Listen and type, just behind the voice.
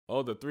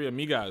Oh, the three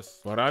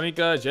amigas.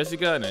 Veronica,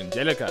 Jessica, and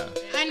Angelica.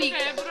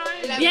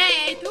 Bien,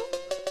 ¿y tú?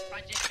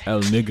 El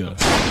nigga.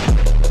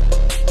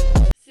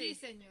 Sí,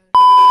 señor.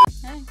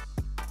 Hey.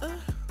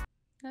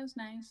 That was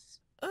nice.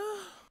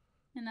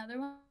 Another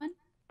one?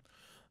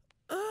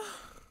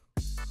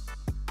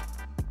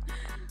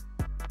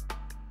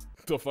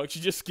 The fuck? She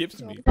just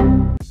skips me.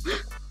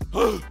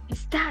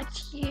 Is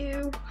that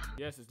you?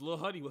 Yes, it's Lil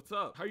Huddy. What's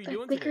up? How are you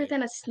doing Thicker today?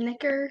 than a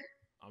Snicker?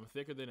 I'm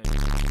thicker than a...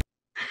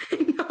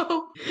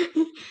 No.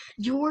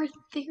 You're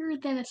thicker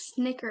than a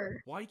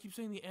Snicker. Why you keep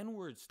saying the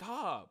N-word?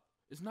 Stop.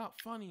 It's not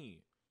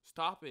funny.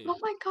 Stop it. Oh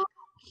my god.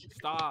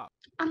 Stop.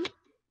 I'm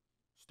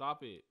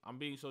Stop it. I'm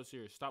being so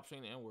serious. Stop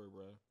saying the N-word,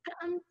 bro.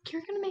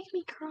 you're gonna make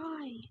me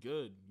cry.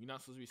 Good. You're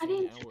not supposed to be I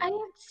saying didn't the N-word. I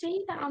didn't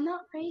say that. I'm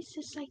not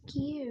racist like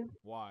you.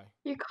 Why?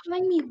 You're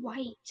calling me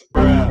white.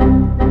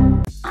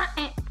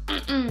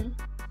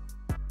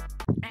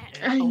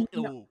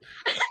 No.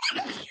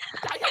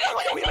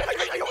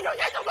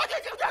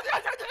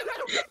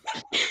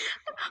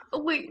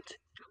 Wait.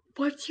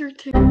 What's your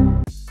take?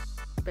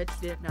 Bet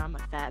you didn't know I'm a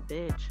fat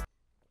bitch.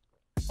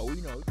 Oh,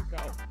 we know.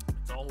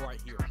 It's all right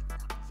here.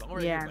 It's all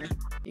right Yeah, here.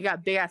 you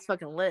got big ass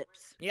fucking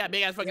lips. Yeah,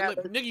 big ass fucking Yeah,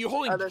 lip. those- Nigga, you're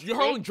those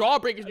holding big?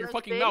 jawbreakers in Are your those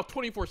fucking big? mouth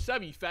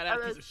 24/7, you fat ass Are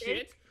piece those of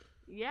shit.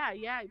 big? Yeah,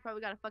 you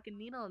probably got a fucking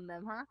needle in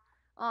them, huh?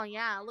 Oh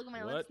yeah, look at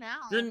my What? lips now.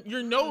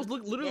 Your nose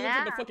literally looks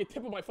like the Yeah. fucking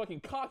tip of my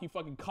fucking cock, you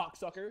fucking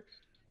cocksucker.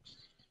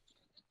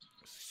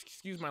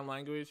 Excuse my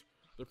language.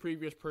 The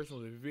previous person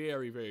was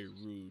very, very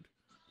rude.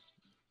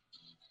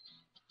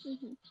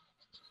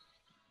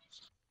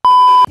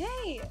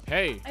 Hey,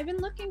 Hey, I've been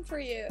looking for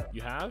you.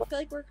 you have? I feel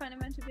like we're kind of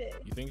meant to be.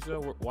 You think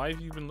so? Why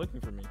have you been looking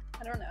for me?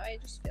 I don't know. I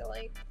just feel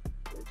like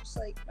we're just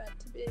like meant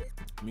to be.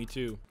 Me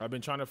too. I've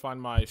been trying to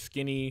find my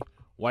skinny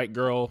white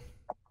girl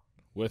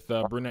with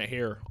brunette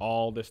hair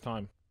all this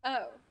time.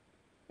 Oh,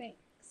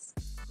 thanks.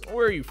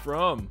 Where are you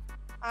from?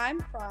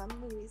 I'm from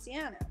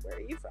Louisiana. Where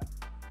are you from?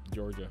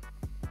 Georgia.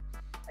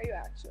 Are you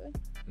actually?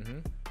 Mm-hmm.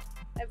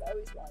 I've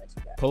always wanted to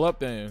go. Pull up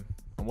then.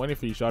 I'm waiting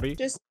for you, shawty.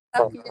 Just to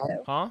suck you.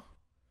 Huh?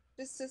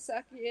 Just to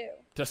suck you.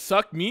 To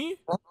suck me?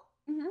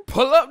 Mhm.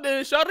 Pull up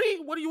then,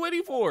 shawty. What are you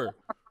waiting for?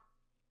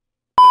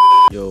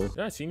 Yo, Did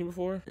I seen you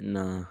before?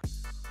 nah,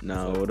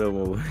 What's what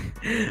up?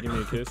 Give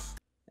me a kiss.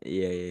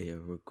 Yeah,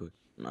 real quick.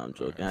 Nah, I'm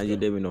joking. Alright, How let's you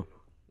go. doing, though?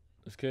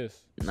 Let's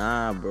kiss.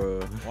 Nah, bro.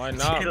 Why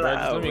not, Chill bro?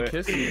 Just out, let me bro.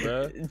 kiss you,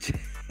 bro.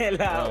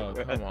 Chill out,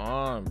 Bro, bro. come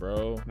on,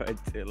 bro. Bro,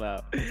 chill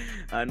out.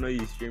 I know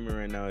you streaming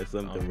right now or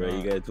something, I'm bro.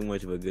 not. You got too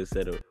much of a good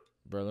setup.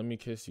 Bro, let me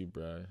kiss you,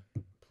 bro.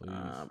 Please.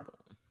 Bro.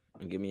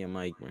 Give me a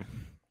mic, man.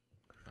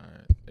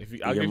 Alright. If you,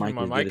 I'll Your give you mic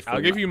my is good mic. as I'll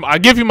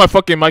fuck. give you my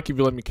fucking mic if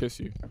you let me kiss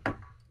you.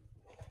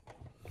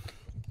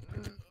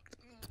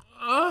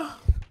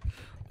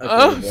 Okay,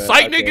 bro.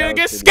 Psych Okay, nigga I'll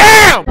get sit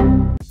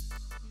scammed!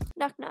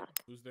 Knock knock.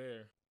 Who's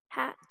there?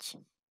 Hatch.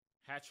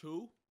 Hatch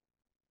who?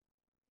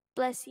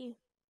 Bless you.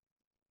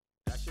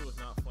 That shit was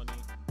not funny.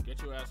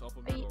 Get your ass off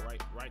of Are me. you- Go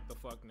right the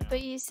fuck now.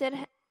 But you said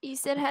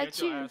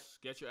hatch you.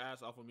 Get your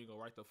ass off of me. Go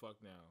right the fuck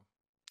now.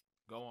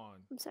 Go on.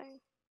 I'm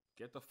sorry.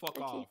 Get the fuck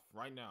Okay. off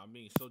right now. I'm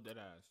being so dead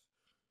ass.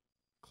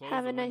 Close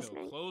Have the a nice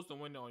window. night. Close the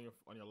window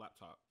on your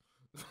laptop.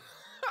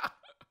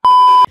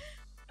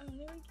 Oh,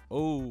 no.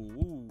 Oh,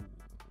 ooh.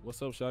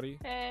 What's up, shawty?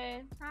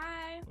 Hey.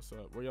 Hi. What's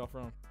up? Where y'all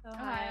from?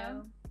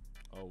 Ohio.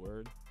 Oh,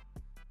 word.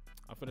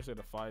 I'm finna say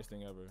the fiest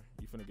thing ever.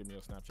 You finna give me a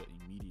Snapchat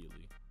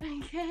immediately.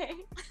 Okay.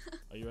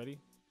 Are you ready?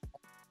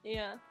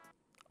 Yeah.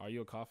 Are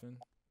you a coffin?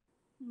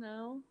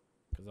 No.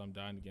 Cause I'm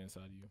dying to get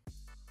inside you.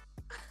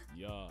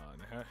 Yeah.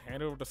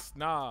 Hand over the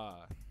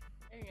snot.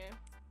 Okay.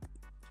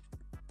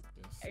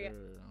 Yes, Okay.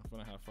 sir. I'm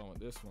gonna have fun with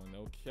this one.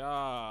 No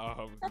cap.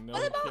 No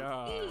What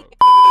about cap. me?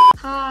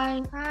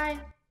 Hi. Hi.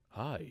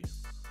 Hi.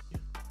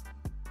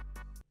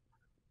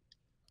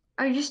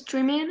 Are you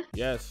streaming?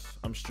 Yes,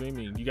 I'm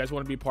streaming. You guys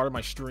want to be part of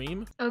my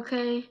stream?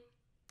 Okay.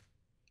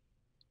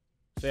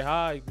 Say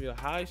hi. Be like,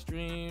 hi,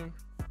 stream.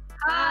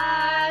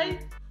 Hi.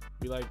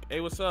 Be like, hey,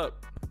 what's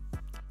up?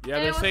 Yeah,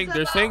 Hey,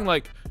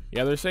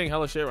 they're saying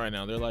hella shit right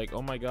now. They're like,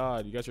 oh my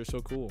god, you guys are so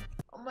cool.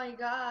 Oh my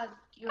god,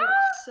 you're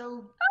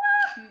so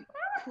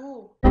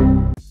cool.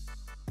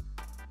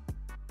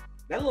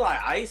 That look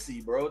like Icy,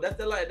 bro. That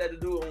feel like that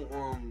dude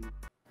on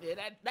Yeah,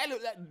 that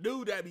look like the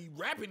dude that be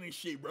rapping and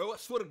shit, bro. I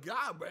swear to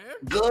God, man.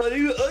 God,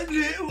 you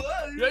ugly.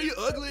 Yeah, you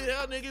ugly as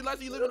hell, nigga.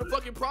 Like you live in a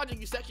fucking project,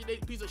 you Section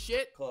 8 piece of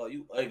shit. Call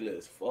you ugly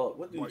as fuck.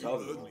 What are you Boy,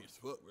 talking you about? ugly as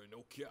fuck, bro.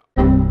 No cap.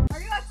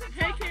 Are you on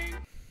TikTok? Hey, King.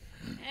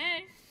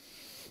 Hey.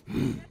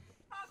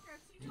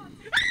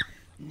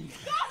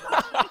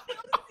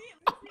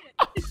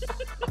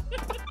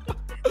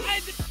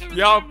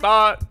 Y'all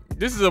thought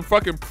this is a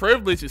fucking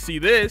privilege to see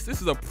this.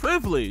 This is a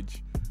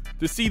privilege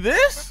to see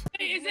this.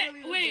 Wait, is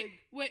it?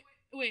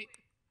 Wait.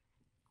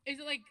 Is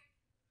it like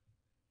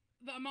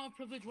the amount of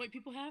privilege white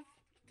people have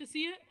to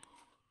see it?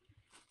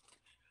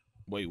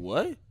 Wait,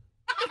 what?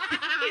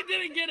 I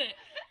didn't get it.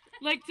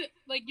 Like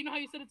you know how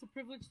you said it's a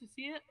privilege to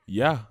see it?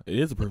 Yeah, it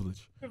is a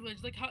privilege. Privilege,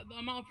 like how the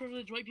amount of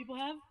privilege white people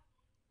have?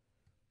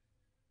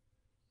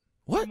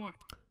 What? More.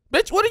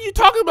 Bitch, what are you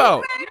talking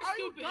about? You're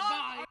stupid.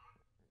 Bye.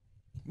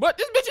 What?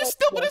 This bitch is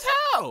stupid as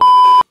hell.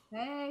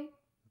 Hey.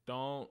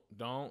 Don't.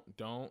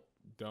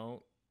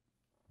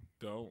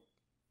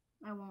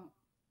 I won't.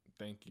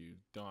 Thank you.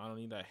 I don't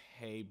need that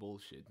hey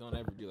bullshit. Don't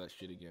ever do that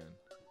shit again.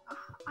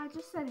 I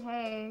just said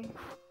hey.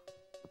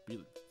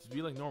 Just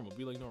be like normal.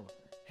 Be like normal.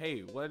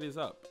 Hey, what is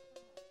up?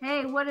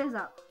 Hey, what is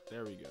up?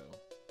 There we go.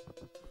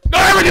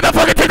 Don't ever do the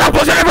fucking TikTok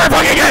bullshit ever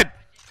fucking again!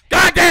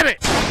 God damn it!